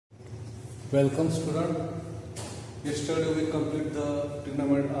Welcome student. Yesterday we complete the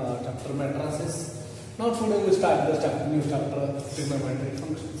trigonometry chapter matrices. Now today we start the new chapter trigonometry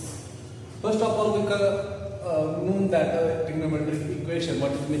functions. First of all we can know that trigonometric equation.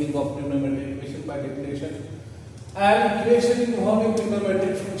 What is meaning of trigonometric equation by definition? An equation involving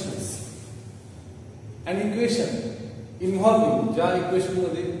trigonometric functions. An equation involving ज्या equation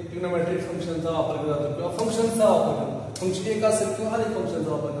मध्ये trigonometric function चा वापर केला जातो किंवा function चा वापर केला जातो. फंक्शन एक असेल किंवा अनेक फंक्शन चा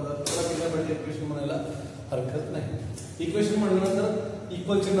वापर केला जातो त्याला ट्रिग्नोमेट्रिक इक्वेशन म्हणायला हरकत नाही. इक्वेशन म्हटल्यानंतर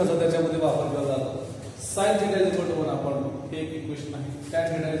इक्वल चिन्हाचा त्याच्यामध्ये वापर केला जातो. sin θ = 1 आपण हे एक इक्वेशन आहे. tan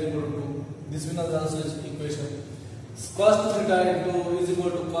θ = 2 this one is also equation. cos θ =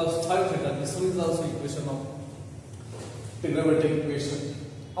 cos 5θ this one is also equation of trigonometric equation.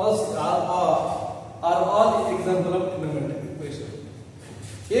 Also are all example of trigonometric equation.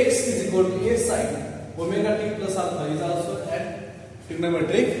 x = a sin omega t plus alpha is also an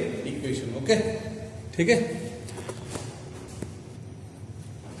trigonometric equation. Okay, ठीक है.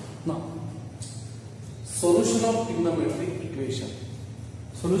 Now solution of trigonometric equation.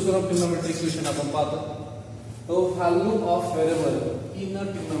 Solution of trigonometric equation आपण पाहतो. तो value of variable in a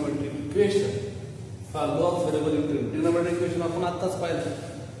trigonometric equation. Value of variable in trigonometric equation आपण आत्ताच पाहिलं.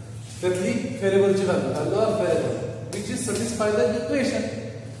 त्यातली variable ची value of variable which is satisfy the equation.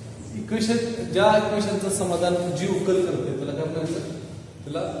 Equation ज्या इक्वेशनचं समाधान जी उकल करते त्याला काय म्हणायचं,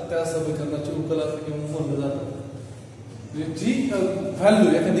 त्याला त्या समीकरणाची उकल असं म्हणलं जातं. जी व्हॅल्यू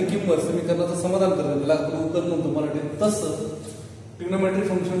एखादी किंमत समीकरणाचं समाधान करते त्याला आपण उकल म्हणतो मराठीत. तसं ट्रिग्नोमेट्रिक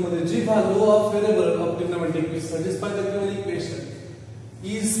फंक्शन मध्ये जी value of variable of trigonometric equation satisfy the given equation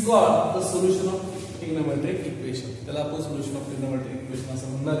is called the solution of trigonometric equation. त्याला आपण सोल्युशन ऑफ ट्रिग्नोमेट्रिक इक्वेशन असं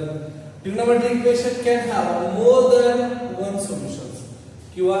म्हणणार आहे. Trigonometric equation can have more than one solution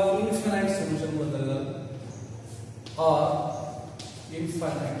किंवा infinite solution म्हणतात त्याला और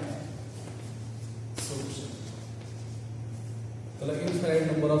infinite solution. त्याला इन्फिनाइट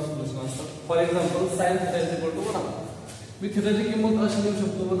नंबर ऑफ सोल्युशन असतात. For example sin θ = 1. मी थीटाची किंमत अशी लिहू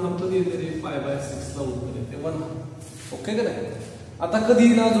शकतो 1/2 कधी येते रे π/6 ला उत्तर येते 1. ओके का नाही. आता कधी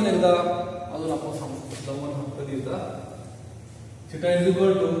येईल अजून एकदा अजून आपण सांगू शकतो 1/2 कधी येतात. θ = π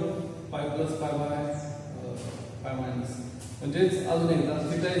 + π - म्हणजे अजून एकदा θ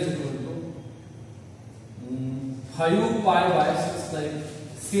 = 5π/6 ला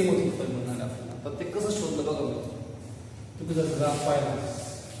सेम उत्तर मिळणार आपल्याला. तर ते कसं शोधलं बघा. तुम्ही जर ग्राफ पाहिला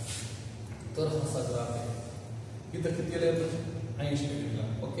तर असा ग्राफ आहे. इथं किती आले 80 डिग्रीला.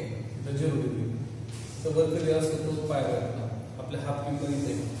 ओके, इथं 0 डिग्री. तर वर कधी असतो तो पाय वाटला आपल्या हाफ किंमत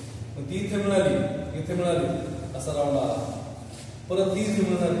इथे. मग ती इथे मिळाली असा राऊंड आला. परत ती इथे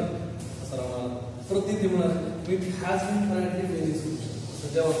मिळाली असा राऊंड आला. परत ती इथे मिळाली. It has been currently many solutions.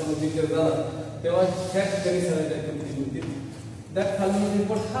 जेव्हा तुम्ही विचार करा तेव्हा ह्या ठिकाणी सगळ्या किमती होतील. That value is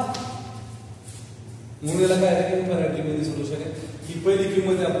equal half. म्हणून याला काय आहे की मराठी मध्ये सोल्युशन आहे. ही पहिली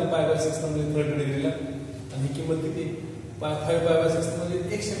किंमत आहे आपली π/6 म्हणजे 30 डिग्रीला आणि ही किंमत किती 5π/6 म्हणजे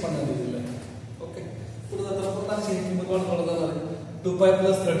 150 डिग्रीला आहे. ओके, पुढे जाताना परत अशी ही किंमत वाढवत जाणार आहे. 2π +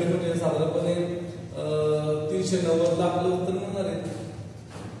 30 म्हणजे साधारणपणे 390 ला आपलं उत्तर मिळणार आहे.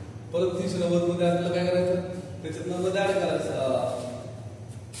 परत 390 मध्ये आपल्याला काय करायचं, त्याच्यात मध्ये ऍड करायचं.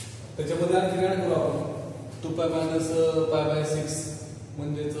 त्याच्यामध्ये आणखी ऍड करू आपण 2π - π/6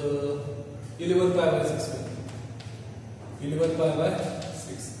 म्हणजेच 11π/6 11π/6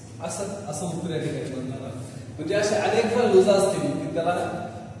 असं उत्तर या ठिकाणी बनणार आहे. म्हणजे असे अनेक व्हॅल्यूज असतील की त्याला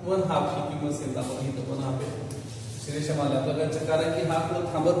 1/2 ही किंमत सेम आपण इथं 1/2 आहे श्रेषम आल्या प्रकारचे. कारण की हा पुढे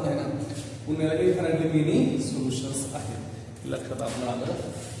थांबत नाही ना. पुन्हा इन्फिनिटली मेनी सोल्युशन्स आहेत लक्षात आपलं आलं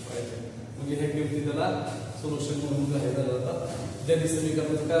पाहिजे. म्हणजे हे किमती त्याला सोल्युशन म्हणून जाहीर जातात. ज्या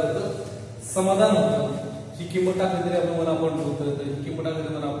समीकरणाचं काय होतं समाधान होतं. ही किंमत टाकली तरी आपण 1/2 होतं. ही किंमत टाकली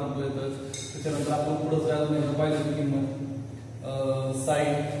तरी 1/2 येतं. त्याच्यानंतर आपण पुढे जायला पाहिजे ती किंमत sin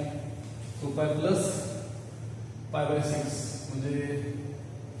 2π + π/6 म्हणजे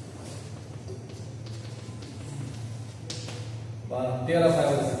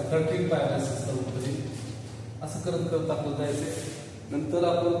 13π/6 13π/6 उत्तर येईल. असं करत करत आपलं जायचं. नंतर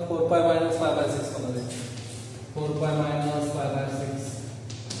आपण 4π - π/6 होणार आहे. 4π - π/6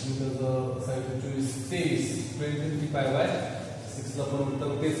 because साइड 23 20π/6 ला पण उत्तर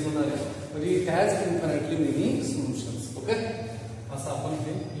तेच होणार आहे. म्हणजे it has infinitely many solutions. Okay, असं आपण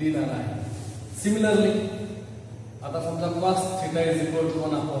हे लिहिणार आहे. सिमिलरली आता समजा cos θ =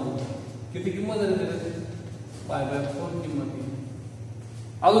 1/2 किती किंमत आहे त्याची π/4 किंमत आहे.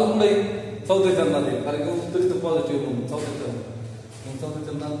 अजून पुढे चौथ्या चरणात आहे कारण की उत्तर इथं पॉझिटिव्ह होऊन चौथ्या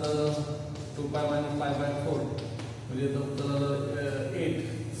चरणात 2π - π/4 म्हणजे उत्तर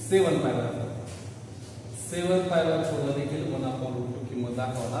 7π/4 ला देखील 1/2 किंमत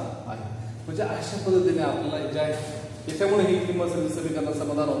दाखवणार आहे. म्हणजे अशा पद्धतीने आपल्याला ज्या याच्यामुळे ही किंमत समीकरण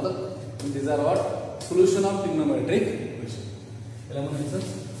समाधान होतं. म्हणजे जर what solution of trigonometric equation. याला म्हणायचं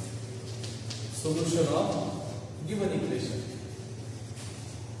solution of given equation.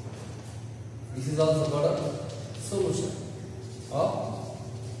 This is also called solution of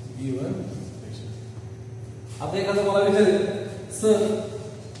given equation. आता एखादं मला विचारेल sir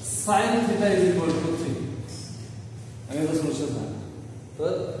sin theta is equal to 3 आणि याचं सोल्युशन सांगा.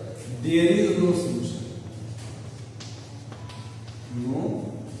 तर there is no solution. No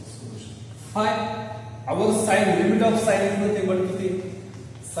solution. Fine. Our sin limit of sin is nothing but किती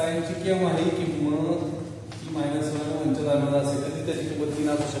sin ची किंमत आहे किंमत की -1 च्या दरम्यान असेल तर त्याची किंमत 3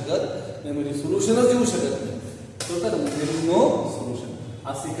 असू शकत नाही. म्हणजे सोल्युशनच येऊ शकत नाही. तर there is no solution.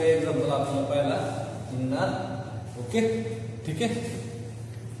 असे काही एक्झाम्पल आपल्याला पाहायला मिळणार. ओके ठीक आहे.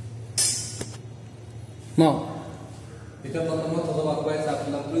 नाव याच्यात आता महत्त्वाचा भाग पाहायचा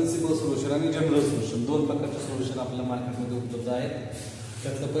आपल्याला प्रिन्सिपल सोल्युशन आणि जनरल सोल्युशन. दोन प्रकारचे सोल्युशन आपल्या मार्केटमध्ये उपलब्ध आहेत.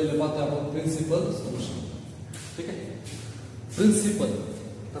 त्यातलं पहिलं पाहतो आपण प्रिन्सिपल सोल्युशन. ठीक आहे. प्रिन्सिपल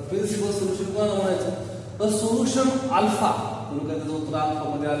तर प्रिन्सिपल सोल्युशन कोणाला म्हणायचं तर सोल्युशन अल्फा म्हणून काय त्याचं उत्तर अल्फा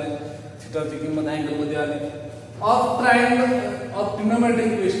मध्ये आले थिटाची किंमत अँगल मध्ये आले of triangle of trigonometric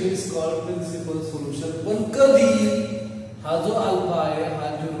equation is called principal solution. पण कधी हा जो अल्फा आहे हा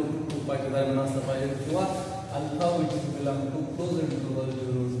 0 to 2 च्या दरम्यान असला पाहिजे किंवा alpha which is belong to close interval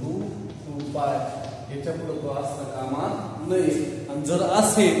 0 to 2 याच्या पुढे तो असता कामा नये. आणि जर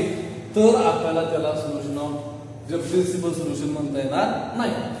असेल तर आपल्याला त्याला सोल्युशन ऑफ जे प्रिन्सिपल सोल्युशन म्हणता येणार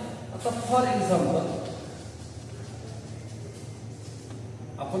नाही. आता फॉर एक्झाम्पल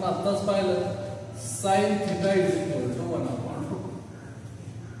आपण आत्ताच पाहिलं sin theta is equal to 1/2.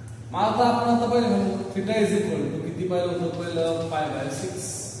 मग आता आपण आता पाहिलं theta is equal to किती पाहिलं होतं पहिलं π/6.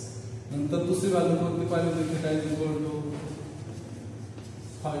 नंतर दुसरी व्हॅल्यू कोणती पाहिली होती theta is equal to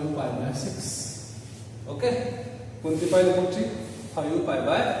 5π/6. Okay कोणती पाहिली पुढची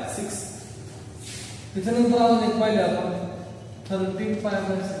 5π/6. त्याच्यानंतर अजून एक पाहिले आपण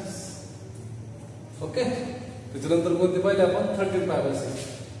 13π/6. ओके त्याच्यानंतर कोणती पाहिली आपण 13π/6.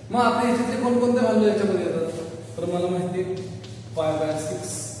 मग आता याच्यातले कोणकोणत्या व्हॅल्यू याच्यामध्ये येतात तर मला माहिती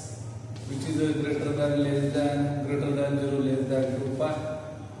π/6 which is greater than less than greater than 0 less than 2π.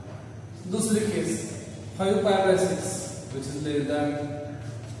 दूसरी केस 5π/6 which is less than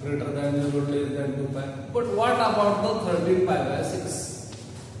greater than 0 less than 2π. but what about the 13π/6?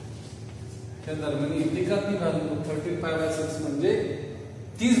 त्या दरम्यान येते का ती व्हॅल्यू 13π/6 म्हणजे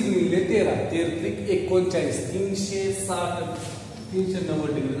 30 गुणिले 13 13 39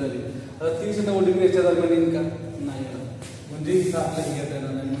 390 डिग्री झाली. आता 390 डिग्री याच्या दरम्यान येईल का नाही म्हणजे इथं आपल्याला घेता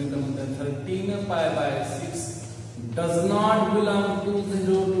येणार नाही. म्हणजे म्हणतात 13π/6 does not belong to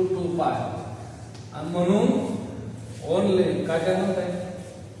 0 to 2π. आणि म्हणून ओनली काय म्हणताय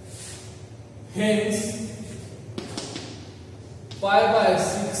hence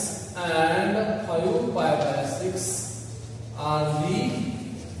π/6 and 5π/6 are the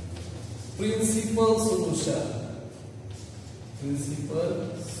principal solution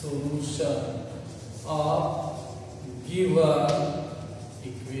of given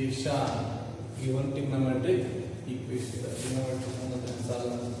equation, given trigonometric equation.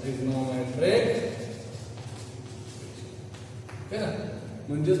 Trigonometric okay ना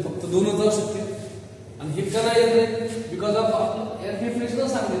म्हणजे फक्त दोनच जाऊ शकते. आणि हे का नाही येत बिकॉज ऑफ या डेफिनेशन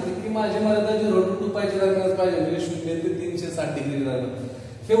सांगितलं की माझी मर्यादा 0 to 2π च्या दरम्यान पाहिजे म्हणजे 0 ते 360 डिग्री दरम्यान.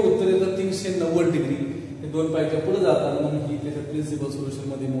 हे उत्तर येतं 390 डिग्री. हे 2π च्या पुढे जातात म्हणून ही त्याच्या प्रिन्सिपल सोल्युशन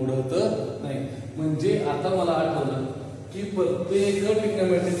मध्ये मोडत नाही. म्हणजे आता मला आठवलं की प्रत्येक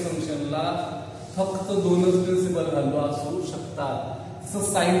ट्रिग्नोमेट्रिक फंक्शनला फक्त दोनच प्रिन्सिपल व्हॅल्यू असू शकतात. जसं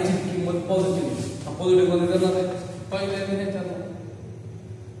साइन ची किंमत पॉझिटिव्ह पॉझिटिव्ह मध्ये करणार आहे पहिल्याने ह्याच्यात.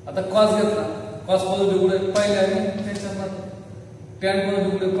 आता कॉस घेतला कॉस पॉझिटिव्ह पुढे पहिल्याने ह्याच्यात टॅन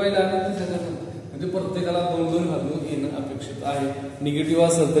पॉझिटिव्ह पुढे पहिल्याने त्याच्यात. म्हणजे प्रत्येकाला 2-2 व्हॅल्यू येणं अपेक्षित आहे. निगेटिव्ह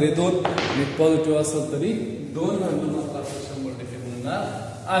असेल तरी 2 आणि पॉझिटिव्ह असेल तरी 2 व्हॅल्यू मात्र 100% मिळणार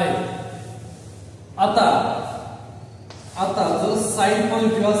आहे. आता जर साइन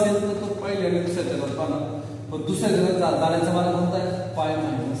पॉझिटिव्ह असेल तर तो पहिल्याने दुसऱ्या चरणात पाहणार. पण दुसऱ्या चरणात जाण्याचा मला कोणता आहे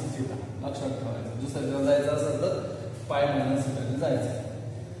π-θ. लक्षात ठेवायचं दुसऱ्या चरणात जायचं असेल तर π-θ ने जायचं.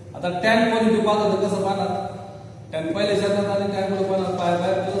 आता टॅन पॉझिटिव्ह पाहता तर कसं पाहणार टॅन पहिल्या चरणात आणि टॅन पुढे पाहणार π/θ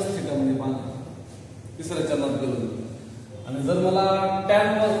मध्ये पाहणार तिसऱ्या चरणात गेलो. आणि जर मला टॅन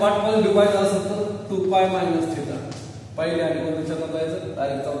पॉझिटिव्ह पाहिजे असेल तर 2π-θ पहिल्या आणि कोणत्या चरणात जायचं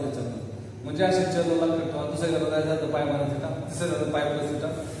डायरेक्ट चौथ्या चरणात. म्हणजे असे चरण लक्षात ठेवा. दुसऱ्या चरणात जायचं तर π-θ तिसऱ्या चरणात π+θ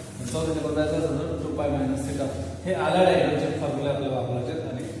चौथ्या चरणात जायचं असेल तर 2π-θ. हे आल्या डायग्रामचे फॉर्म्युले आपल्याला वापरायचे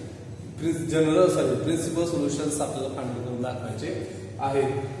आणि जनरल प्रिन्सिपल सोल्युशन्स आपल्याला फाइंड करून दाखवायचे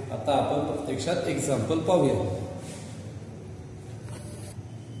आहेत. आता आपण प्रत्यक्षात एक्झाम्पल पाहूया.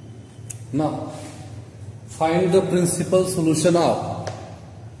 Now, find the principal solution of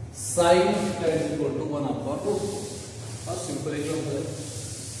sin theta is equal to 1 upon root. हा सिंपल एक्झाम्पल आहे.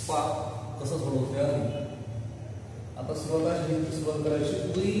 पहा कसं सोडवते. आता सुरुवात करायची.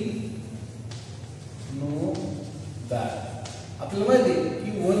 वी नो दॅट आपल्याला माहिती आहे की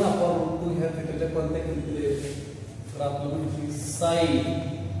 1 upon root 2 ह्या थीटाच्या कोणत्या किमतीला येते. तर आपल्याला माहिती sin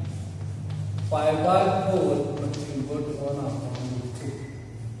pi by 4 equal to 1 upon root 2.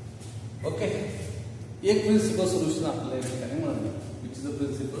 Okay, एक प्रिन्सिपल सोल्युशन आपल्याला या ठिकाणी मिळालं, which is a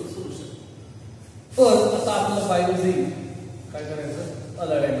principal solution. पण आता आपल्याला पाहिजे काय करायचं,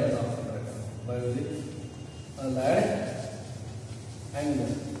 अलाइड अँगलचा वापर करायचा. पाहिजे अलाइड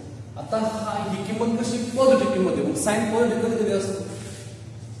अँगल. आता ही किंमत कशी पॉझिटिव्ह किंमत आहे. मग साइन पॉझिटिव्ह कधी असतो,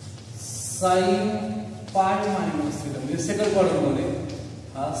 साइन पाय मायनस थीटा म्हणजे सेकंड क्वाड्रंट मध्ये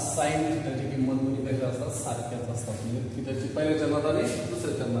हा साइन थीटाची किंमत दोन्ही कशा असतात, सारख्याच असतात. म्हणजे थीटाची पहिल्या चरणात आणि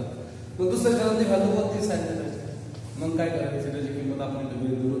दुसऱ्या चरणात. मग दुसऱ्या चरणात व्हॅल्यू कोणती साइन थीटाची. मग काय करायचं, थीटाची किंमत आपण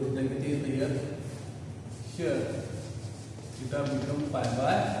घेऊ. थीटा किती येते here theta become pi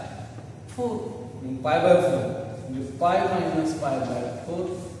by 4. मग पाय बाय 4 म्हणजे pi minus pi by 4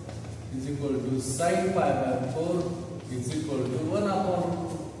 is equal to sign pi by 4 is equal to 1 upon.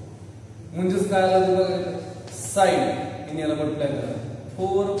 म्हणजेच काय आलं बघा, साइन इन याला मल्टिप्लाय करा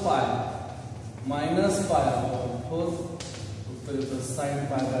 4 पाय मायनस पाय अपॉन 4 उत्तर येतं साइन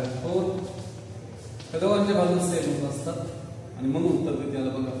पाय बाय 4. त्या दोघांच्या बाजू सेम असतात आणि मग उत्तर किती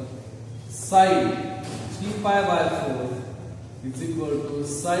आलं बघा, sign 3 pi by 4 is equal to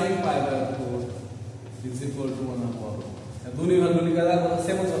sign pi by 4 is equal to 1 upon. या दोन्ही व्हॅल्यूनी काय दाखवलं,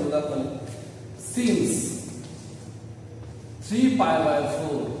 सेमच व्हॅल्यू दाखवलं. Since 3 pi by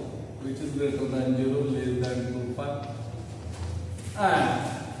 4 which is greater than 0 less than 2 pi and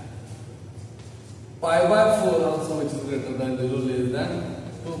pi by 4 also which is greater than 0 less than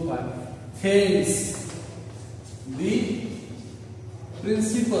 2 pi. Hence the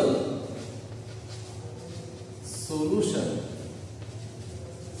principal solution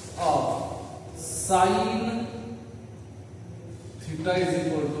of sin theta is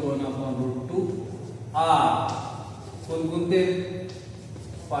equal to 1 upon root 2 are कोणते,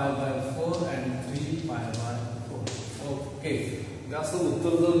 pi by 4 and 3 pi by 4. Okay, जास्त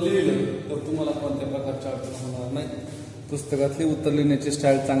उत्तर जर लिहिलं तर तुम्हाला कोणत्या प्रकारच्या अडचण होणार नाही. पुस्तकातली उत्तर लिहिण्याची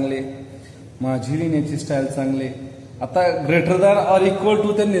स्टाईल चांगली, माझी लिहिण्याची स्टाईल चांगली. आता greater than or equal to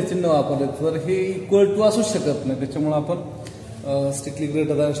त्यांनी चिन्ह वापरले, तर हे इक्वल टू असू शकत नाही. त्याच्यामुळे आपण स्ट्रिक्टली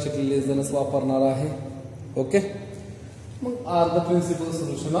ग्रेटर दॅन स्ट्रिक्टली लेस दॅनच वापरणार आहे. ओके, मग R the principal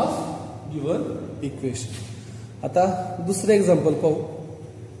solution of given equation. आता दुसरे एक्झाम्पल पाहू.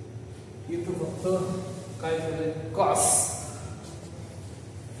 इथं फक्त काय केलंय, cos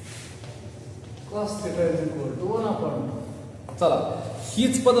theta is equal to 1 upon. चला,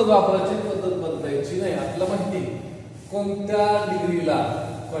 हीच पद्धत वापरायची, पद्धत बदलायची नाही. आपल्याला माहिती कोणत्या डिग्रीला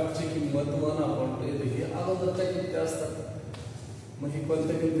कॉसची किंमत 1 अपॉन येते, ही अगोदरच्या किमती असतात. मग ही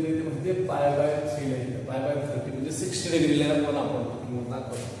कोणत्या किमतीला येते म्हणजे पाय बाय 3 येते. पाय बाय 30 म्हणजे 60 डिग्रीला 1 अपॉन किंमत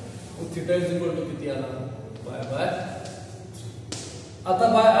दाखवतो. मग थिटा इज इक्वल टू किती आला, पाय बाय. आता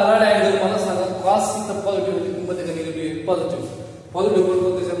बाय अलाइड अँगल मला सांगा, कॉस इथं पॉझिटिव्ह किंमत आहे का निगेटिव्ह, पॉझिटिव्ह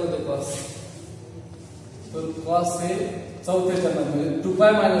कोणत्या चरणात कॉस, तर कॉस हे चौथ्या चरणात म्हणजे 2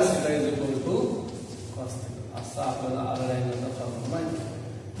 pi minus theta is equal to cos theta. असा आपल्याला अलाइड अँगलचा फॉर्म्युला माहिती.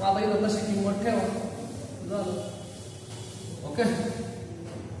 मग आता इथं तशी किंमत ठेवा, झालं. ओके,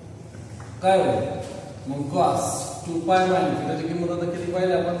 काय होईल मग, कॉस 2 पाय मायनस थिटाची किंमत आता किती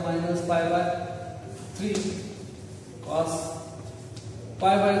पाहिजे आपण, minus pi by 3 cos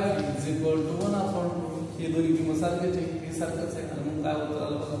pi by 3 is equal to 1 upon. ही दोन्ही किंमत सारखीच आहे, हे सारखंच आहे. आणि मग काय उत्तर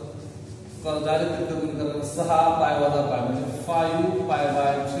आलं बघा, डायरेक्ट करून करा 6 पाय वजा पाय म्हणजे 5 pi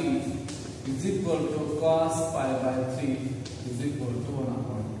by 3 is equal to cos pi by 3 is equal to 1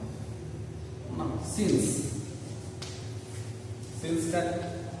 upon. Since काय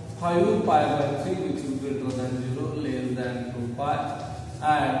 5 pi by 3 which is greater than 0 less than 2 pi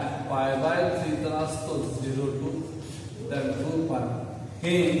and pi by 3 तर असतो 0 to than 2 pi.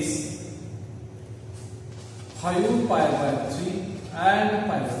 Hence 5 pi by 3 and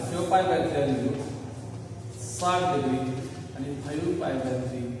pi किंवा pi by 3 आहे 60 degree आणि 5 pi by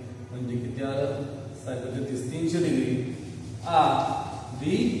 3 म्हणजे किती आलं 300 degree.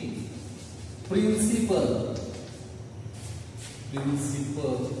 the principal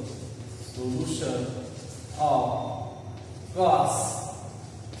solution of cos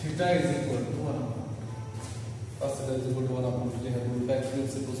theta is equal to 1. cos theta is equal to 1 upon 2 हे दोन काय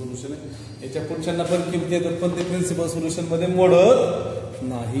प्रिन्सिपल सोल्युशन आहे. याच्या पुढच्यांना पण किमती येतात पण ते प्रिन्सिपल सोल्युशन मध्ये मोडत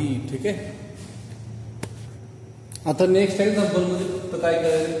नाही. ठीक आहे. आता नेक्स्ट एक्झाम्पल मध्ये फक्त काय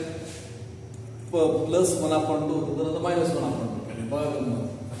करायचं प्लस 1 upon 2 होतं तर आता मायनस 1 upon 2 केले. बघा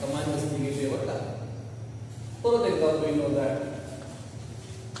आता मायनस निगेटिव्ह बघा परत एकदा वी नो दॅट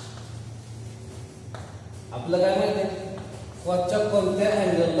आपलं काय माहिती आहे कॉसच्या कोणत्या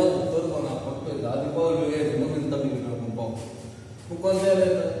अँगलला उत्तर 1 upon 2 आधी पाहून घ्यायचं मग नंतर मी आपण पाहू. मग कोणत्या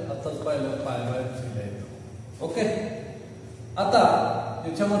येतं आताच पाहिलं π/3 येतं. ओके. आता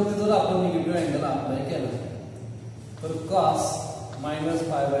याच्यावरती जर आपण निगेटिव्ह अँगल अप्लाय केला तर cos minus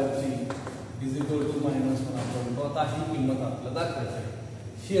π/3 is equal to minus 1 upon 2. आता ही किंमत आपल्याला दाखवायची आहे.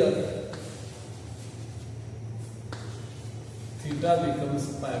 Here theta becomes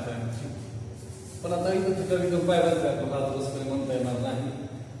π/3. पण आता इथं theta becomes π/3 आपल्याला आता कसं म्हणता येणार नाही.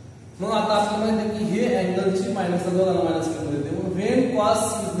 मग आता आपल्याला माहिती आहे की हे अँगलची मायनस दोघांना मायनस केलं जाते. मग when cos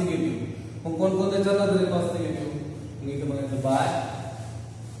is negative मग कोणकोणत्या चरणात जरी cos निगेटिव्ह मी इथं म्हणायचं बाय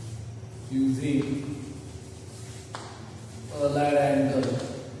using allied angle.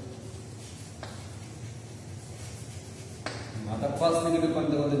 आता cos निगेटिव्ह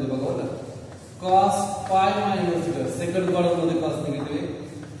कोणत्या कोणत्या बघा बरं cos π minus theta second column मध्ये cos निगेटिव्ह आहे.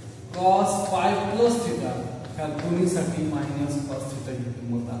 cos π plus theta ह्या दोन्हीसाठी मायनस cos theta ही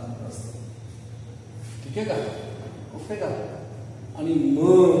किंमत दाखवत असते. ठीक आहे का. ओके का. आणि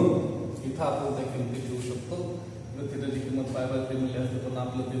मग इथं आपण त्या किमती ठेवू शकतो. जर थीटाची किंमत π/3 मिळाली असते तर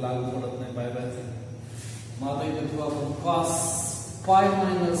आपलं ते लागू पडत नाही π/3. मग आता इथे ठेवू आपण cos π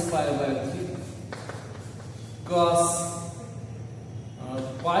minus π/3 cos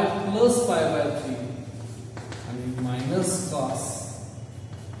π plus π/3 आणि मायनस cos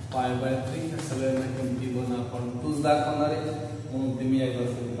π/3 ह्या सगळ्यांना किमती बन आपण 2 दाखवणार आहे म्हणून ते मी एकदा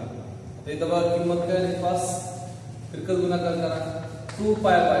सांगितलं. आता इथं बघा किंमत काय आहे cos तिरकस गुणाकार करा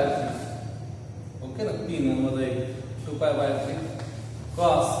 2π/3. ओके ना 3 मध्ये 2π/3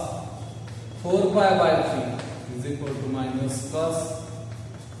 cos 4π/3 is equal to minus cos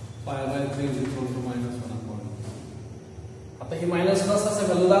π/3 is equal to minus 1 upon 2. आता ही मायनस cos असं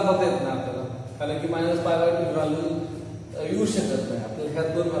व्हॅल्यू दाखवता येत नाही आपल्याला कारण की minus π/3 व्हॅल्यू येऊ शकत नाही. आपल्याला ह्या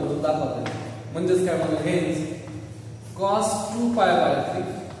दोन व्हॅल्यू दाखवता येतात. म्हणजेच काय म्हणलं हेच cos 2π/3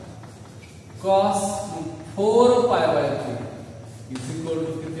 cos 4π/3 is equal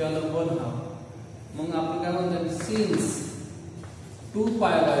to किती आलं 1/2. मग आपण काय म्हणतो since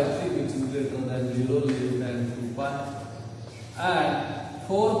 2π/3 which is greater than 0 less than 2π and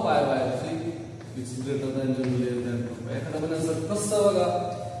 4π/3 which is greater than 0 less than 2π. एखादा म्हणजे कसं बघा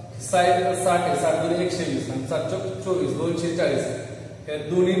साइड 60 आहे 60 गुणिले 120 आणि 7 चौक 24 240 हे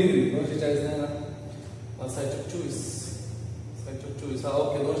दोन्ही डिग्री 240 नाही ना 7 चौक 24 7 चौक 24 हा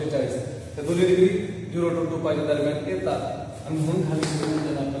ओके 240 हे दोन्ही डिग्री 0 to 2π च्या दरम्यान येतात आणि म्हणून खाली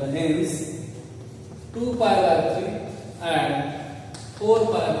म्हणजे आपल्याला hence 2π/3 and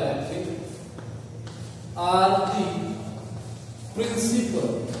 4π/3 are the principal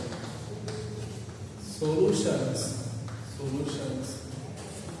solutions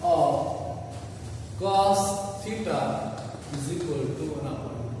of cos theta is equal to 1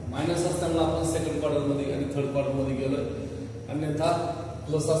 upon minus असताना आपण सेकंड क्वाड्रंट मध्ये आणि थर्ड क्वाड्रंट मध्ये गेलो अन्यथा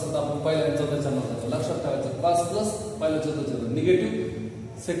प्लस असता आपण पहिल्या आणि चौथ्या चरणात लक्षात ठेवायचं cos प्लस पहिल्या चौथ्या चरण निगेटिव्ह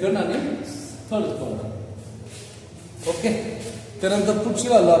सेकंड आणि थर्ड क्वाड्रंट. ओके. त्यानंतर पुढची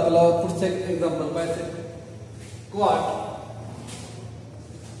वाला आपल्याला पुढचं एक एक्झाम्पल पाहिजे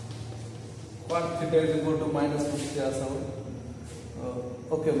cot theta is equal to minus किती असावं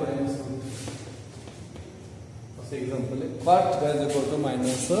ओके मायनस असं एक्झाम्पल आहे cot theta is equal to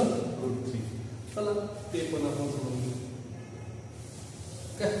minus √3. चला ते पण आपण सोडून घेऊ.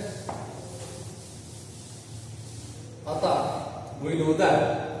 ओके. आता we know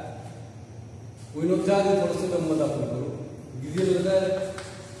च्या आधी थोडंसं गंमत आपण करू. दिलेलं काय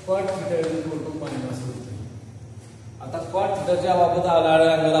cot theta is equal to minus √3. आता cot theta च्या बाबत आला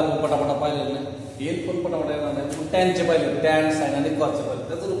अँगल आपण पटापटा पाहिलेलं नाही एक पण पटापटा येणार नाही पण tan चे पाहिले tan sin आणि cos चे पाहिले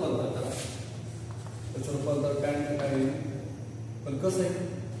त्याचं रूपांतर करा. त्याचं रूपांतर tan theta आहे पण कसं आहे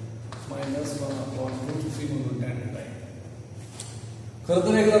 -1 upon √3 म्हणून tan theta आहे. खरं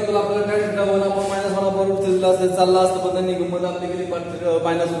तर एक्झाम्पल आपल्याला tan theta 1 upon -1 upon √3 दिला असतं चालला असतं पण त्यांनी गंमत आपली केली -√3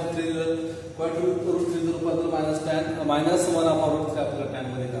 cot √3 रूपांतर -1 upon √3 आपल्याला tan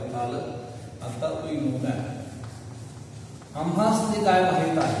मध्ये करता आलं. आता we know that आम्हास ते काय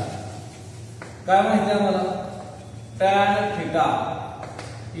माहित आहे काय माहिती आहे आम्हाला tan theta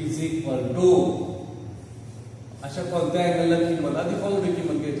is equal to अशा कोणत्या अँगलला किंमत आधी कोणती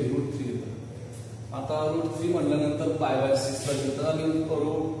किंमत घ्यायची √3 येतं. आता √3 म्हटल्यानंतर π/6 ला घेतात आणि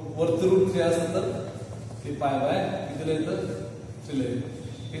वरती √3 असेल तर ते पाय बाय कितीला येतं 3 ला येतं.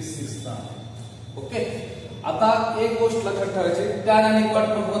 हे 6 ला. ओके. आता एक गोष्ट लक्षात ठेवायची, tan आणि cot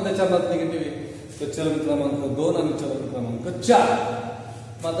कोणत्या चरणात निगेटिव्ह आहे? तर चरण क्रमांक 2 आणि चरण क्रमांक 4.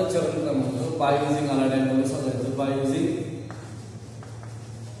 मग आता चरण क्रमांक बाय युजिंग अलाइड अँगल शोधायचं. By using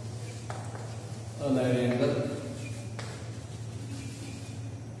allied angle.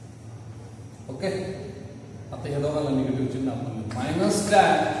 Okay. आता हे दोघांना निगेटिव्ह चिन्ह आपण minus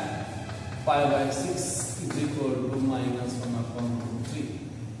tan pi by 6 is equal to -1/√3.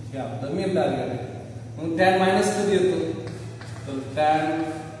 हे आपलं मेन टार्गेट आहे. मग tan मायनस कधी येतो? तर tan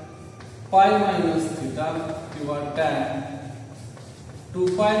पाय मायनस थिटा किंवा tan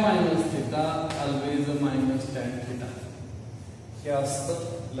 2π minus theta always minus tan theta. हे असतं,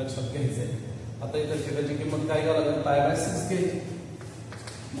 लक्षात घ्यायचंय. आता इथं थिटाची किंमत काय घ्यावं लागेल? पाय बाय 6 घ्यायची.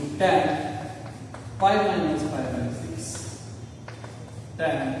 मग tan pi minus pi by 6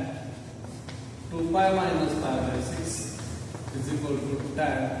 tan 2π minus pi by 6 is equal to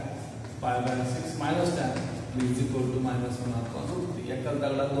tan pi by 6 minus tan is equal to -1/√3. एका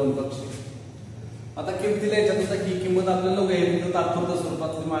दगडात दोन पक्षी. आता किमतीला याच्यात ही किंमत आपल्याला घ्यायची, तात्पुरत्या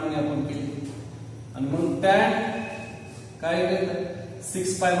स्वरूपातली मांडणी आपण केली. आणि मग tan काय येतं?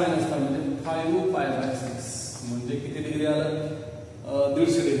 6π मायनस पाय म्हणजे 5π बाय 6 म्हणजे किती डिग्री आलं?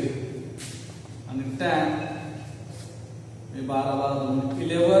 150 डिग्री. आणि tan हे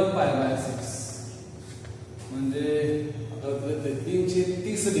 11π बाय 6 म्हणजे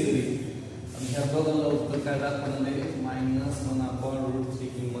 330 डिग्री. आणि ह्या दोघांना उत्तर काय दाखवणार आहे? -1/√3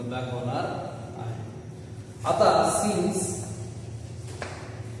 किंमत दाखवणार आहे. आता since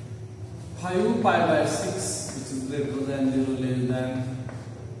 5π bye 6 which is greater than 0 less than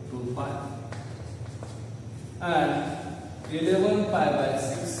 2π and 11π by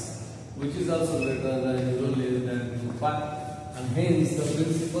 6 which is also greater than 0 less than 2π, and hence the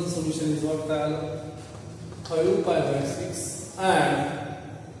principal solution is what? 5π by 6 and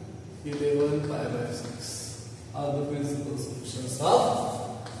 11π by 6 are the principal solutions of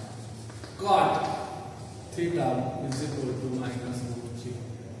cot theta is equal to -√3.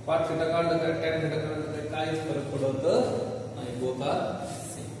 cot theta काढलं काय, tan theta काढलं काय, काहीच फरक पडत नाही. Both R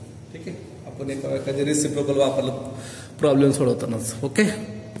same. ठीक आहे. आपण एखाद्या रेसिप्रोकल वापरलं प्रॉब्लेम सोडवतानाच. ओके.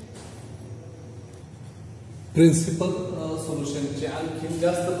 प्रिन्सिपल सोल्युशनचे आणखी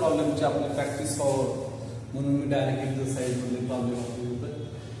जास्त प्रॉब्लेमचे आपले प्रॅक्टिस व्हावं म्हणून मी डायरेक्ट एक्सरसाइज मध्ये प्रॉब्लेम वापरतो.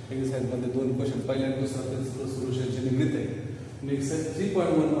 एक्सरसाइज मध्ये 2 क्वेश्चन, पहिल्या आणि दुसरा प्रिन्सिपल सोल्युशनचे निगडीत आहे. एक्सरसाइज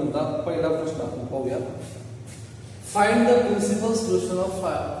 3.1 मध्ये पहिला प्रश्न आपण पाहूया. Find the principal solution of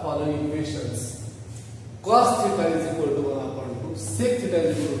following equations. cos theta is equal to 1/2, sec theta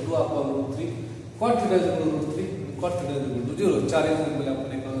is equal to 2/√3, cot theta is equal to 3, cot theta is equal to 0. चार एक्झाम्पल आपण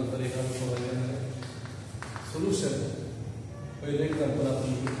एकानंतर एक सोडवणार आहे. सोल्युशन पहिले एक्झाम्पल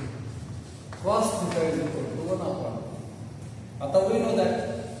आपण cos theta is equal to 1/2. आता we know that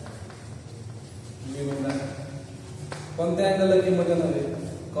कोणत्या अँगलला किंमत येणार आहे?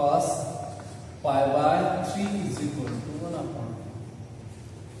 cos π bye 3 is equal to 1/2.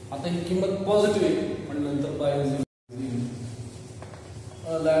 आता ही किंमत पॉझिटिव्ह आहे पण नंतर बाय युजिंग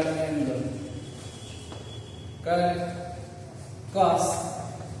अलाइड अँगल काय cos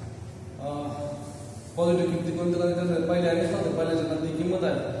पॉझिटिव्ह किमती कोणत्या करायचं? पहिल्या आणि पहिल्याच्या नंतर किंमत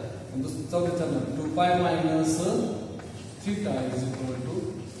आहे. चौथ्या चरणात 2π minus theta is equal to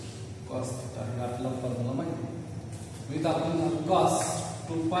cos theta. हे आपल्याला फॉर्म्युला माहिती आहे. मी आपण cos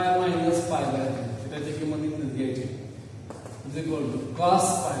 2π मायनस π बाय 3 त्याची किंमत इथेच घ्यायची is equal to cos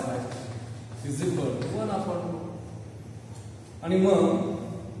π bye 3 is equal to 1/2. आणि मग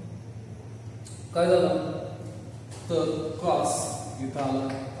काय झालं? तर cos इथं आलं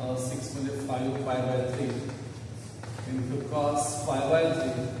 6 म्हणजे 5π bye 3 into cos π bye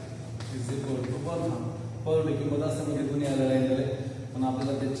 3 is equal to 1/2. Positive किंमत असं म्हणजे दोन्ही आलेला अँगल आहे पण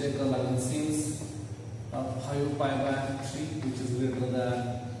आपल्याला ते चेक करावं लागेल. Since 5π bye 3 which is greater than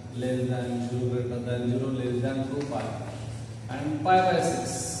less than 0 greater than 0 less than 2π and π by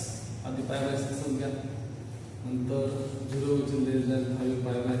 6 आधी π by 6 घ्या नंतर 0 which is less than 5π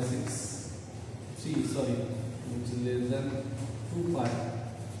by 6 3 sorry which is less than 2π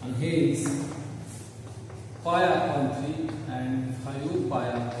and hence π upon 3 and 5π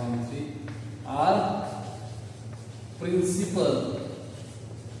upon 3 are principal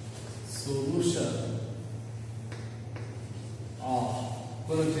solution of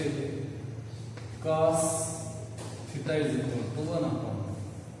cos theta is equal to 1/2.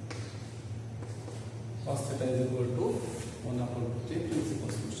 Cos theta is equal to 1/2 चे principal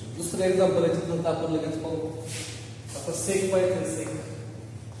solution. दुसरं example याच्यानंतर आपण लगेच पाहू. आता सेक पाहिजे.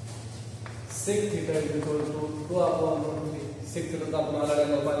 Sec theta is equal to 2/√3. Sec theta आपण आला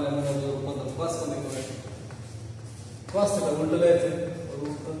पाहिल्यानंतर cos मध्ये cos थीटा उलट लिहायचं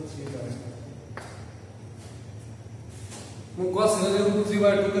 √3/2. मग cos थीटा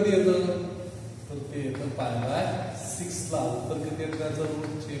 √3/2 कधी येतं तर ते येतं π/6 ला. तर किती येतं त्याचं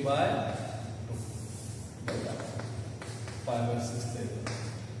 √3/2 π/6 येतं.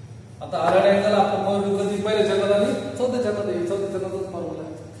 आता आराड अँगल आपण पाहू कधी पहिल्या चरणात आणि चौथ्या चरणात येईल. चौथ्या चरणातच मारवला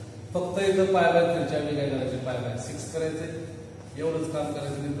फक्त इथं π/3 च्या आम्ही काय करायचे π/6 करायचे. एवढंच काम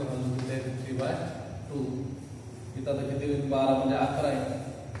करायचं. नाही तर म्हणून तिथे 3/2. इथं आता किती होईल 12 म्हणजे 11 आहे.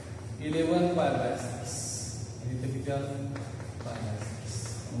 11 π/6 आणि इथे किती आलं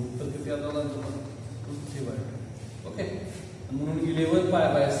π/6. उत्तर किती आलं √3/2. ओके. म्हणून 11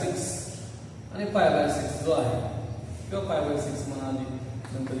 π/6 आणि π/6 जो आहे किंवा π/6 म्हणा आधी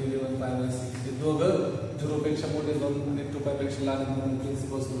नंतर 11 π/6 हे दोघं 0 पेक्षा मोठे दोन आणि 2π पेक्षा लहान म्हणून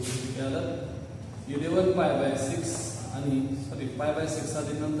प्रिन्सिपल सोल्युशन किती आलं 11 π/6 आणि सॉरी π/6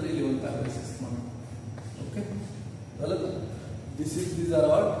 आधी नंतर 11 π/6 म्हणून. ओके झालं. these are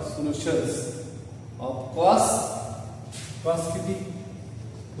our solutions of cos किती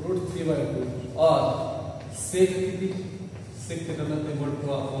 √3/2 और sec किती sec थीटा नंतर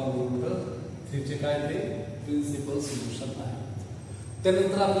 √3 चे काय ते प्रिन्सिपल सोल्युशन आहे.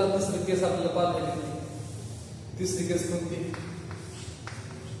 त्यानंतर आपल्याला दुसरी केस आपल्याला पाहायची. तिसरी केस कोणती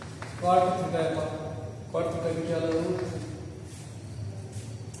cot थीटा आहे. cot थीटा किती आलं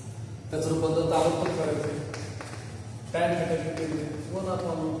त्याचं रूपांतर ताबडतोब करायचं. tan थीटा किती येते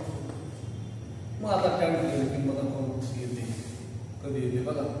 1/√3. मग आता tan थीटा किंमत आपण येते कधी येते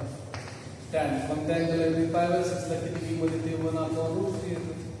बघा. tan कोणत्या अँगल आहे π/6 ला किती किंमत येते 1/√3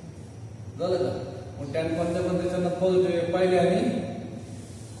 येते. झालं का. मग tan कोणत्या चरणात पॉझिटिव्ह आहे पहिले आणि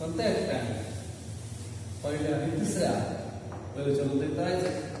कोणत्या आहे tan पहिले आणि तिसऱ्या पहिले चरण ते करायचं.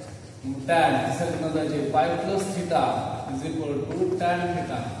 tan तिसऱ्या चरणात जायचे π+θ = tan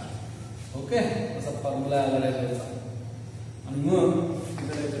θ. ओके असा फॉर्म्युला आला आहे. आणि मग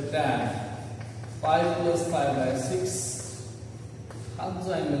इथे जायचं tan π + π/6 हा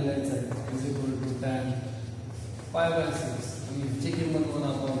जो अँगल घ्यायचा आहे = tan π/6 आणि याची किंमत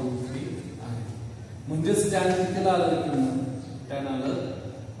 1/√3 आहे. म्हणजेच tan कितीला आलं किंमत tan आलं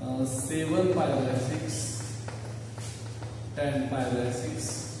 7 π/6 tan π/6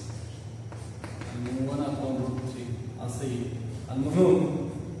 आणि 1/√3 असं येईल. आणि म्हणून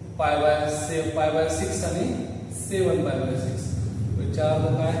π/6 आणि 7 π/6 विचार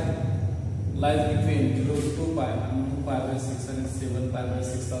काय lies between 0 to 2π and 2π/6 and 7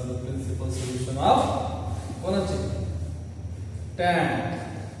 π/6 are the principal solution of कोणाचे tan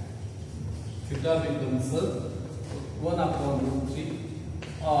theta becomes 1/√3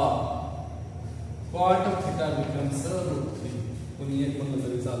 or cot theta becomes √3. कोणी एक म्हणलं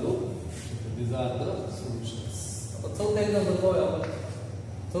तरी चालू. these are the solutions. आता चौथा एक्झाम्पल पाहूया आपण.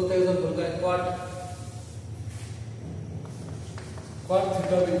 चौथा एक्झाम्पल काय cot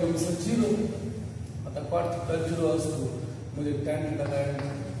theta becomes 0. आता cot theta 0 असतो म्हणजे tan theta काय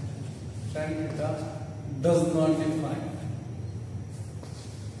tan theta does not define.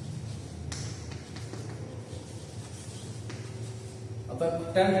 आता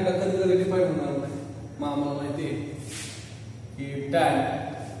tan theta कधी डिफाइन होणार नाही. मग आम्हाला माहिती आहे की tan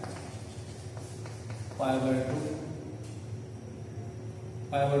π/2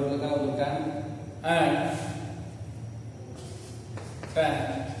 काय होतं tan and tan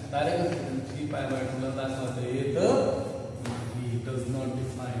डायरेक्ट 3π/2 ला दाखवता येतं नाही. it does not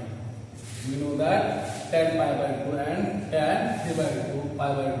define. we know that tan π/2 and tan 3/2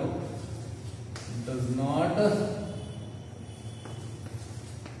 π/2 does not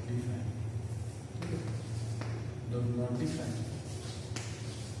define.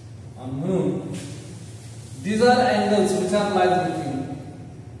 And म्हणून these are angles which are lies between.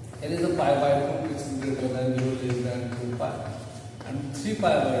 There is a π/2 which is greater than 0 less than 2π and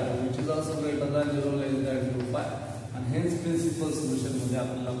 3π/2 which is also greater than 0 less than 2π and hence principal solution मध्ये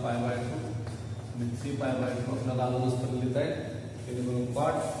आपल्याला π/2 आणि 3π/2 आपल्याला अगोदरच लिहिता आहे. त्यामुळे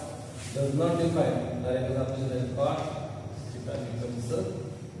cot does not define. Direct आपल्याला cot theta becomes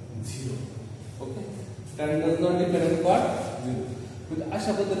 0. Okay tan does not define and cot 0. म्हणजे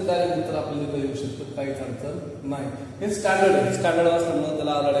अशा पद्धतीने डायरेक्ट उत्तर आपल्याला येऊ शकतं. काहीच अडचण नाही. हे स्टँडर्ड आहे. स्टँडर्ड असल्यामुळे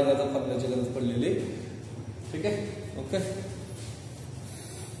त्याला आराड्याचा फरकाची गरज पडलेली. ठीक आहे. Okay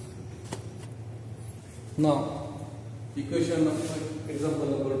now equation of example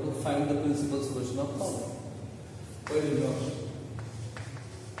number 2 find the principal solution of problem. पहिली गोष्ट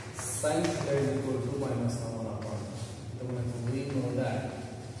sin theta is equal to -1/2. त्यामुळे we know that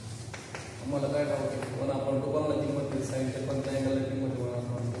आम्हाला काय ठाऊक आहे 1/2 कोणाला किंमत आहे sin च्या कोणत्या अँगलला किंमत आहे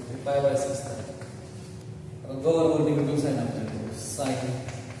 1/2 ते π/6 आहे. आता गवर निगेटिव्ह साइन आपल्याकडे sin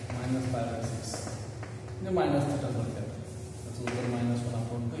 -π/6 म्हणजे -θ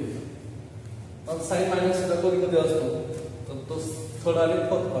मग साइन मायनस थिटा कधी असतो तर तो थर्ड आणि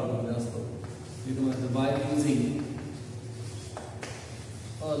फोर्थ फॉर्ममध्ये असतो. मी तुम्हाला by using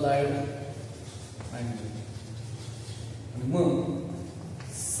a light angle आणि मग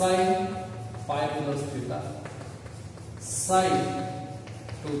साइन पाय plus theta sine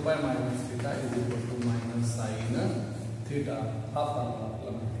 2 pi minus theta is equal to minus sine theta हा फॉर्म्युला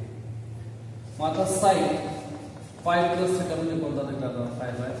आपल्याला माहिती आहे. मग आता साइन पाय प्लस थिटा म्हणजे कोणता theta?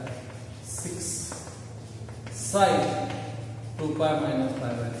 5/6 sign 2 pi minus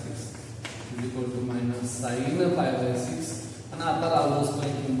 5/6 is equal to minus sign 5/6 आणि आता राजूची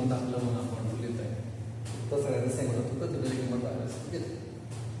किंमत आपल्याला म्हणून आपण लिहित आहे. तर सगळ्यांना सेम होतं तर त्याची किंमत 5/6 घेतली.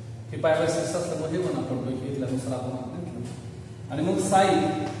 ही 5/6 असल्यामुळे म्हणून आपण घेतल्यानुसार आपण घेतलं आणि मग sign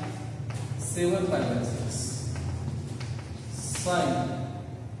 7/6 sign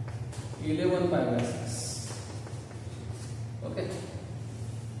 11/6 okay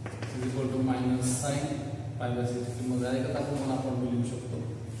is equal to minus sign 5/6 ची किंमत डायरेक्ट आपण लिहू शकतो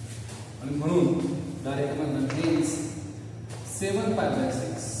आणि म्हणून डायरेक्ट म्हणणार means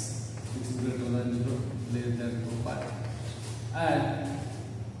 7/6 which is greater than 0 less than 2 pi and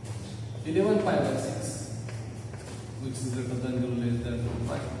 11/6 which is greater than 0 less than 2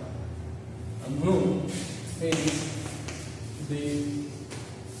 pi and म्हणून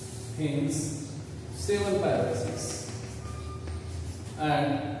hence 7/6 and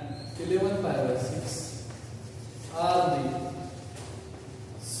 11/6 are the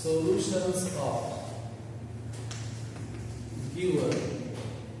solutions of given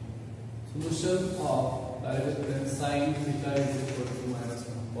solution of direct sin theta is equal to minus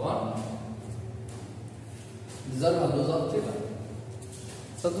 1 these are values of theta.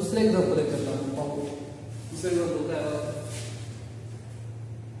 तर दुसरे example करतो आपण पाहू. दुसरे example काय आहे?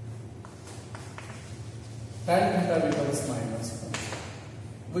 tan theta becomes minus 1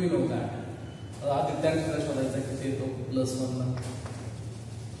 we know that. आधी tan theta शोधायचा किती येतो +1 ला.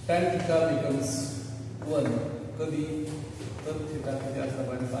 tan theta becomes 1 कधी तर थीटा किती असला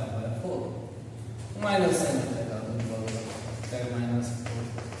पाहिजे 5/4 मायनस साइन थीटा बरोबर tan -4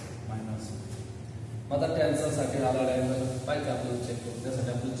 मायनस. आता tan साठी आला अँगल पाहिजे आपल्याला चेक करू. त्यासाठी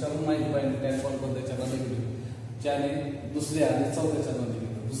आपल्याला चरण माहिती पाहिजे tan कोणत्या चरणाला घेऊ. ज्याने दुसऱ्या आणि चौथ्या चरणाला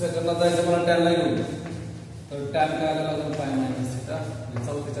घेऊ. दुसऱ्या चरणात जायचं मला tan ला घेऊ तर tan काय आला लागेल पाय मायनस थीटा आणि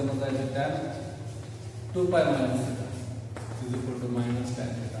चौथ्या चरणात जायचं tan 2 pi minus theta is equal to minus tan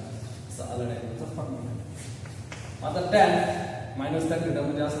theta असा आला अँगलचा फॉर्म्युला. आता tan मायनस tan थीटा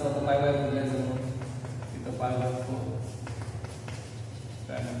म्हणजे असं आता पाय बाय बदलायचं मग इथं π/4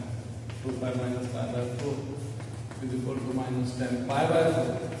 tan 2 pi minus π/4 is equal to minus tan π/4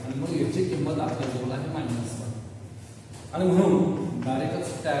 आणि मग याची किंमत आपल्याजवळ आहे -1 आणि म्हणून डायरेक्टच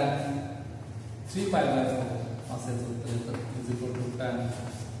tan 3π/4 असेच उत्तर येतं इज इक्वल टू tan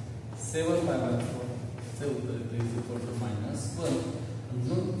 7π/4 चे उत्तर येतं इज इक्वल टू -1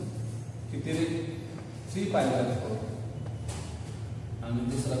 अजून किती रे 3π/4 आणि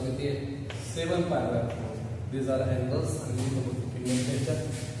दुसरा किती आहे 7π/4 these are angles आणि किंमत त्याच्यात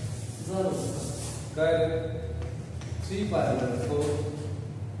जर काय 3π/4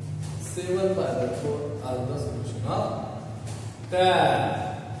 7π/4 are the solution of tan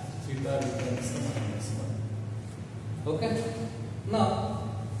theta becomes -1. Okay now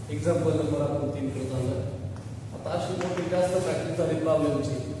example number आपण 3 करत आहोत. आता अशी मोठी जास्त प्रॅक्टिस झाली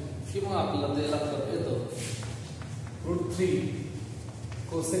प्रॉब्लेमची की मग आपल्याला ते लक्षात येतं √3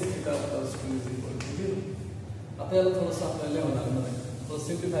 cosec theta plus 2 is equal to 0. आता याला थोडंसं आपल्याला लिहावं लागणार आहे. तो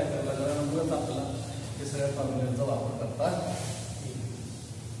सिम्प्लिफाय करायला लागल्यानंतरच आपल्याला हे सगळ्या फॉर्म्युलांचा वापर करता येईल.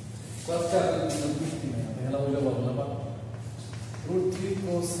 फर्स्ट आपल्याला दिसती नाही. आता ह्याला उद्या बाजूला बघा √3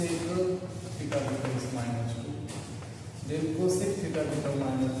 cosec theta becomes -2 then cosec theta becomes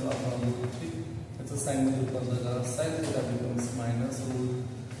 -3 त्याचं साइन मध्ये रूपांतर करा sin theta becomes -√3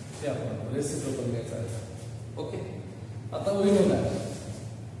 ते आपण रेसिप्रोकल घ्यायचं आहे. ओके आता we know that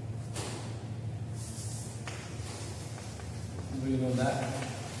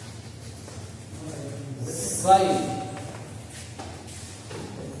sin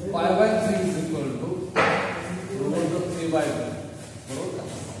π/3 is equal to √3/2 बरोबर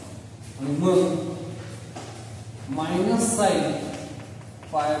आणि मग minus sin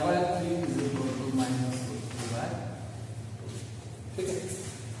π/3 is equal to -√3/2 ठीक आहे.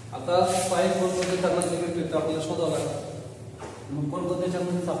 आता sin कोणत्या चरणात निगेटिव्ह आपल्याला शोधावं लागेल. मग कोणत्या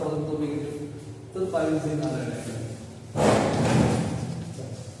चरणात सापडतो तो निगेटिव्ह तर π/3 आला आहे.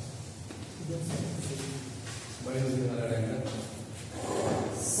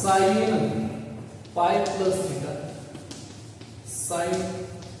 sin pi plus theta sin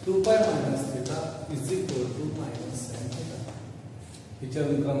 2 pi minus theta is equal to minus sin theta.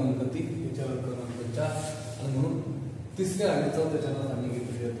 चरण क्रमांक 3, चरण क्रमांक 4 आणि म्हणून तिसऱ्या आणि चौथ्या चरणात आम्ही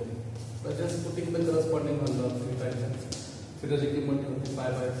घेतली येतो. तर just putting the corresponding value of theta is थीटाची किंमत ठेवते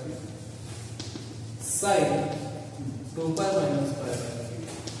π/3 sin 2π - π/3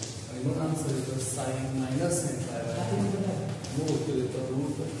 आणि मग आन्सर येतो sin -sin π/3 मग उत्तर येतं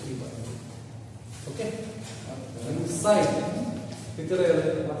 √3/3. ओके आणि sin किती राहिलं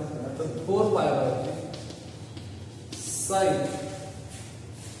तर 4π/3 sin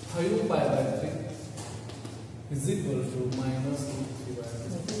 5π/3 is equal to -√3/3.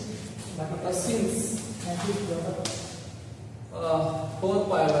 Since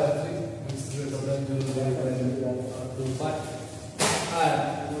 4π/3 is greater than 2π and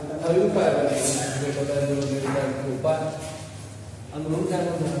 5π/3 is greater than 2π and म्हणून काय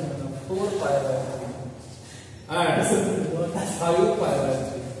म्हणतात 4π/3 and 5π/3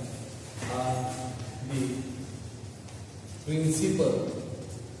 are the principal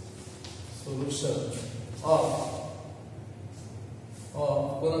solution of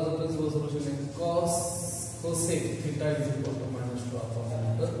कोणाचं प्रिन्सिपल सोल्युशन आहे cosec theta is equal to -2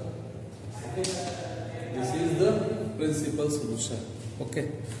 okay this is the principal solution. Okay,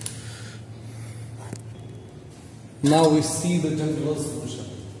 now we see the general solution.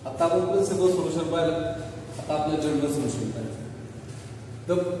 आता आपण principal solution पाहिलं, आता आपलं जनरल सोल्युशन पाहिलं.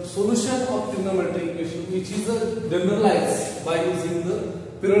 The solution of trigonometry equation which is generalized by using the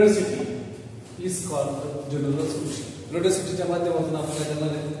periodicity is called the general solution. Periodicityच्या माध्यमातून आपण काय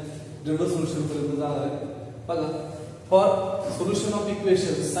करणार आहे जनरल सोल्युशन पर्यंत जाणार आहे. बघा for solution of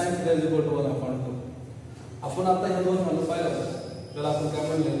equation sin θ = 1/2 आपण आता हे दोन व्हॅल्यू पाहिलं त्याला आपण काय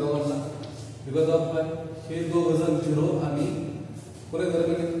म्हणले दोघांना बिकॉज ऑफ हे दोघ जण 0 आणि पुढे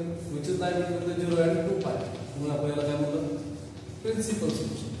दरम्यान which is line between the 0 and 2π म्हणून आपण याला काय म्हणतो प्रिन्सिपल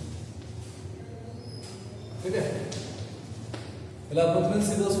सोल्युशन. ठीक आहे, याला आपण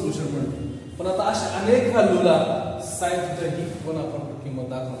प्रिन्सिपल सोल्युशन म्हणतो. पण आता अशा अनेक व्हॅल्यूला sin θ ही पण आपण किंमत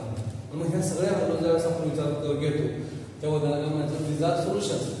दाखवणार. मग ह्या सगळ्या व्हॅल्यू ज्यावेळेस आपण विचार घेतो तेव्हा त्याला काय म्हणायचं these are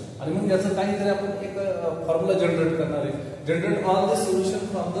solutions. आणि मग याचं काहीतरी आपण एक फॉर्म्युला जनरेट करणार आहे. Generate all the solution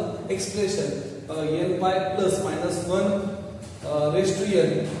from the expression n π + -1 raised to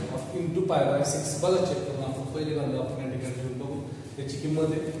n into π/6. बघा चेक करून आपण पहिले व्हॅल्यू आपण या ठिकाणी घेऊन बघू. त्याची किंमत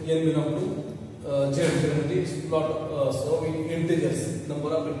आहे n belong to z म्हणजे plot so integers number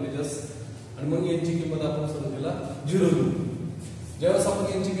of integers आणि मग n ची किंमत आपण सुरुवातीला 0 घेऊ. ज्यावेळेस आपण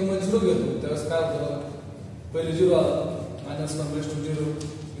n ची किंमत 0 घेतो त्यावेळेस काय होतं पहिले 0 आलं -1 raised to 0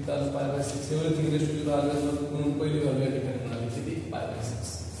 इथं आलं π/6 एव्हरीथिंग raised to 0 आलं म्हणून पहिली व्हॅल्यू या ठिकाणी मिळाली किती π/6.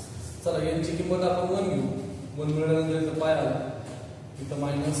 चला n ची किंमत आपण 1 घेऊ. 1 मिळाल्यानंतर इथं पाय आला इथं -1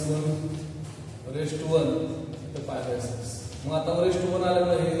 raised to 1 इथं π/6. मग आता raised to 1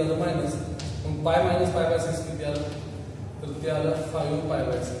 आल्यामुळे हे झालं मायनस. मग π - π/6 किती आलं तर ते आलं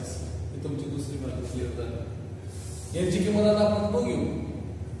 5π/6. ही तुमची दुसरी व्हॅल्यू क्लिअर झाली. n ची किंमत आता आपण 2 घेऊ.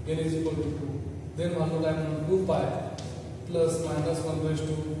 n = 2 देन व्हॅल्यू काय म्हणून 2π + -1 raised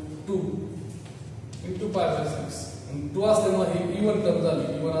to 2 into π/6. 2 असल्यामुळे ही इव्हन टर्म झाली.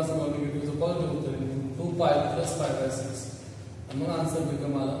 इव्हन असल्यामुळे निगेटिव्हचं पॉझिटिव्ह होतं 2π + π/6 आणि मग आन्सर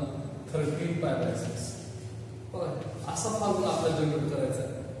बिकम आला 13π/6. बघा असा फॉर्म्युला आपल्याला जनरेट करायचा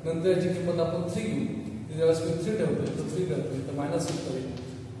आहे. नंतर याची किंमत आपण 3 घेऊ. ज्यावेळेस मी 3 ठेवतो तर 3 करतो तर -6 येईल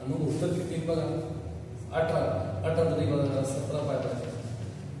आणि मग उत्तर किती बघा 18 तरी बघा 17π/6.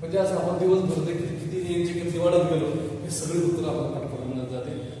 म्हणजे असं आपण दिवसभर देखील किती n ची किंमत वाढत गेलो हे सगळे उत्तर आपण पाठ करून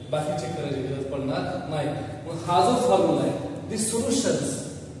जाते. बाकी चेक करायची गरज पडणार नाही. मग हा जो फॉर्म्युला आहे दिस solutions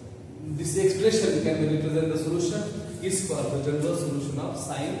this expression can be represent the solution is called the general solution of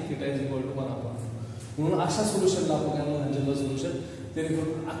sin θ = 1/2. म्हणून अशा सोल्युशनला आपण काय म्हणतो जनरल सोल्युशन.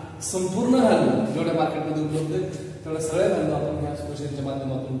 जेणेकरून संपूर्ण व्हॅल्यू जेवढ्या मार्केटमध्ये उपलब्ध आहे तेवढ्या सगळ्या व्हॅल्यू आपण ह्या सोल्युशनच्या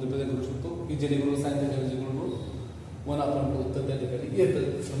माध्यमातून रिप्रेझेंट करू शकतो की जेणेकरून sin θ = 1/2 उत्तर त्या ठिकाणी येतं.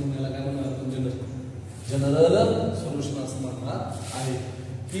 म्हणून याला काय म्हणणार आपण जनरल सोल्युशन असं म्हणणार आहे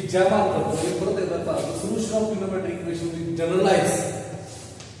की ज्या मार्फत परत एकदा solution of trigonometric equation generalise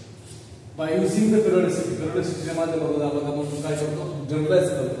by using the पेरिओडिसिटीच्या माध्यमातून आपण काय करतो जनरलाइज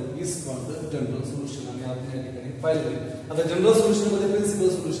करतो is called the general solution. आणि आपण या ठिकाणी पाहिलं आता जनरल सोल्युशन मध्ये प्रिन्सिपल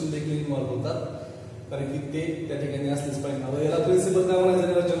सोल्युशन देखील इन्व्हॉल्व होतात कारण की ते त्या ठिकाणी असलेच पाहिजे. आता याला प्रिन्सिपल काय म्हणायचं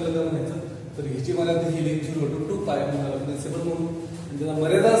याला जनरल काय म्हणायचं तर ह्याची मर्यादा ही 0 to 2π म्हणून प्रिन्सिपल म्हणून आणि त्याला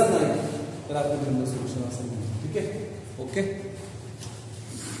मर्यादाच नाही तर आपण जनरल सोल्युशन असं म्हणतो. ठीक आहे, ओके.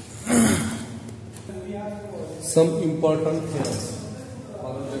 सम इम्पॉर्टंट थिअरम्स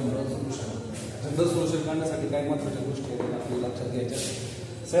जनरल सोल्युशन काढण्यासाठी काही महत्त्वाच्या गोष्टी आहेत आपल्याला लक्षात घ्यायच्या.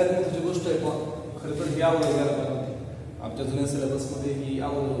 सगळ्यात महत्त्वाची गोष्ट आहे खरं तर ही अगोदर घ्यायला पाहिजे. आमच्या जुन्या सिलेबसमध्ये ही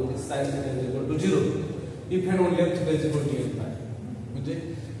अगोदर होती sin θ = 0 if and only if θ = n π. म्हणजे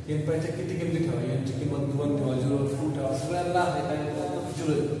n पायच्या किती किमती ठेवा, n ची किंमत 1 ठेवा, 0 2 ठेवा, सगळ्यांना आहे काय होतं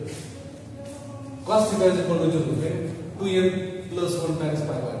 0 येतं. cos θ is equal to 0 हे 2n plus 1 times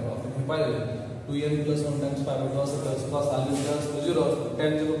pi by 2 आपण हे पाहिलं 2n plus 1 times pi by 2 असं तर cos आलेला असतो 0 असतो,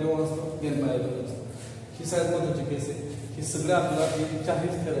 tan 0 केव्हा असतो n pi by 2 असतो. ही सगळ्यात महत्त्वाची केस आहे. ही सगळं आपल्याला चारही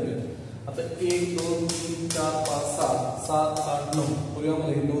थेरम आहेत. आता 1 2 3 4 5 6 7 8 9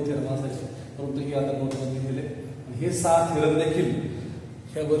 पूर्वीमध्ये हे 9 थेरम असायचे, परंतु हे आता नोटमध्ये लिहिले आणि हे 6 थेरम देखील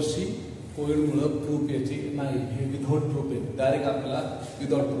ह्या वर्षी कोविडमुळे प्रूफ याची नाही, हे विदाउट प्रूफ आहे. डायरेक्ट आपल्याला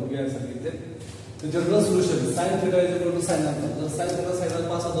विदाउट प्रूफ घ्यायला सांगितले. तर general solution sin θ is equal to sin α. जर sin θ sin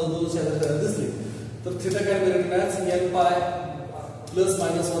α असा दोन शेजारी दिसले तर θ काय मिळेल as n pi plus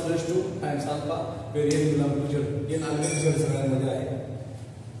minus 1 raised to times alpha where n belongs to z. n आलेले z सगळ्यांमध्ये आहे.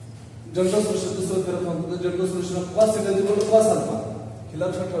 जनरल सोल्युशन दुसरं करत म्हणतो general solution cos θ is equal to cos α. हे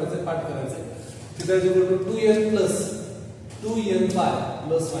लक्षात ठेवायचं, पाठ करायचं. θ is equal to 2n plus 2n pi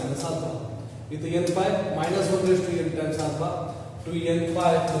plus minus alpha. इथे n pi minus 1 raised to n times alpha 2n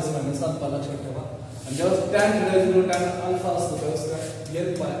pi plus minus alpha लक्षात ठेवा. आणि जेव्हा tan θ is equal to tan alpha असतो त्यावेळेस काय n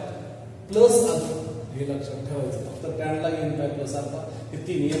pi plus alpha हे लक्षात ठेवायचं. फक्त tan ला n pi plus alpha हे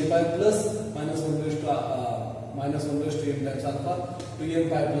तीन n pi plus minus 1 raised to n times alpha 2n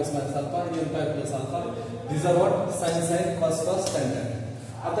pi plus minus alpha n pi plus alpha. These are what sin sin cos cos tan tan.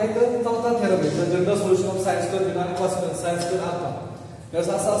 आता इथं चौथा theorem आहे general solution of sin square theta आणि cos square sin square alpha.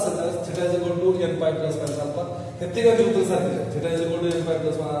 जसं असं असेल तर theta is equal to n pi plus minus alpha. हे तिघांचे उत्तर सारखेच आहे. Theta is equal to n pi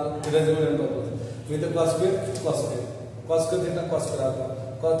plus theta is equal to n pi plus with cos square cos square theta cos square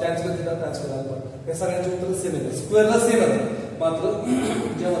alpha tan square theta tan square alpha. हे सगळ्यांचे उत्तर same आहेत. स्क्वेअरला same आहे, मात्र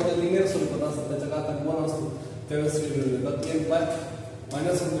जेव्हा ते linear स्वरूपात असतात त्याचा घातांक 1 असतो त्यावेळेस वेगवेगळे येतात. n pi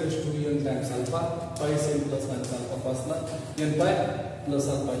minus 1 raised to n times alpha twice n plus minus alpha पासला n pi plus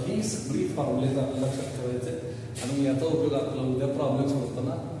alpha. ही सगळी फॉर्म्युलेज आपल्याला लक्षात ठेवायचे आणि याचा उपयोग आपल्याला उद्या प्रॉब्लेम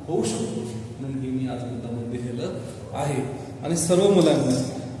सोडवताना होऊ शकतो, म्हणून हे मी आज मुद्दामध्ये दिलेलं आहे. आणि सर्व मुलांना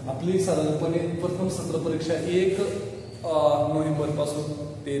आपली साधारणपणे प्रथम सत्र परीक्षा 1 नोव्हेंबर पासून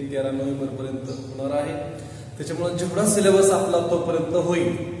ते 13 नोव्हेंबर पर्यंत होणार आहे. त्याच्यामुळे जेवढा सिलेबस आपला तोपर्यंत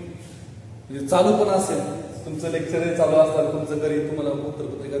होईल, म्हणजे चालू पण असेल, तुमचं लेक्चर चालू असताना तुमचं घरी तुम्हाला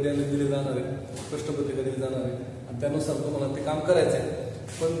उत्तरपत्रिका द्यायला दिली जाणार आहे, प्रश्नपत्रिका दिली जाणार आहे आणि त्यानुसार तुम्हाला ते काम करायचं आहे.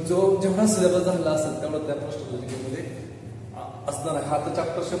 पण जेवढा सिलेबस झाला असेल तेवढा त्या प्रश्नपत्रिकेमध्ये असणार आहे. हा तर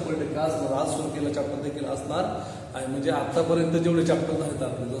चॅप्टर 100% असणार, आज सुरू केला चॅप्टर देखील असणार आहे. म्हणजे आतापर्यंत जेवढे चॅप्टर झालेत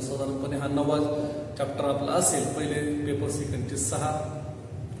आपले, जर साधारणपणे हा 9वा चॅप्टर आपला असेल, पहिले पेपर सेकंडचे 6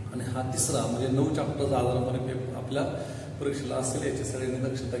 आणि हा 3रा, म्हणजे 9 चॅप्टर साधारणपणे आपल्या परीक्षेला असेल. याची सगळ्यांनी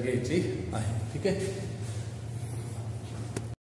दक्षता घ्यायची आहे. ठीक आहे.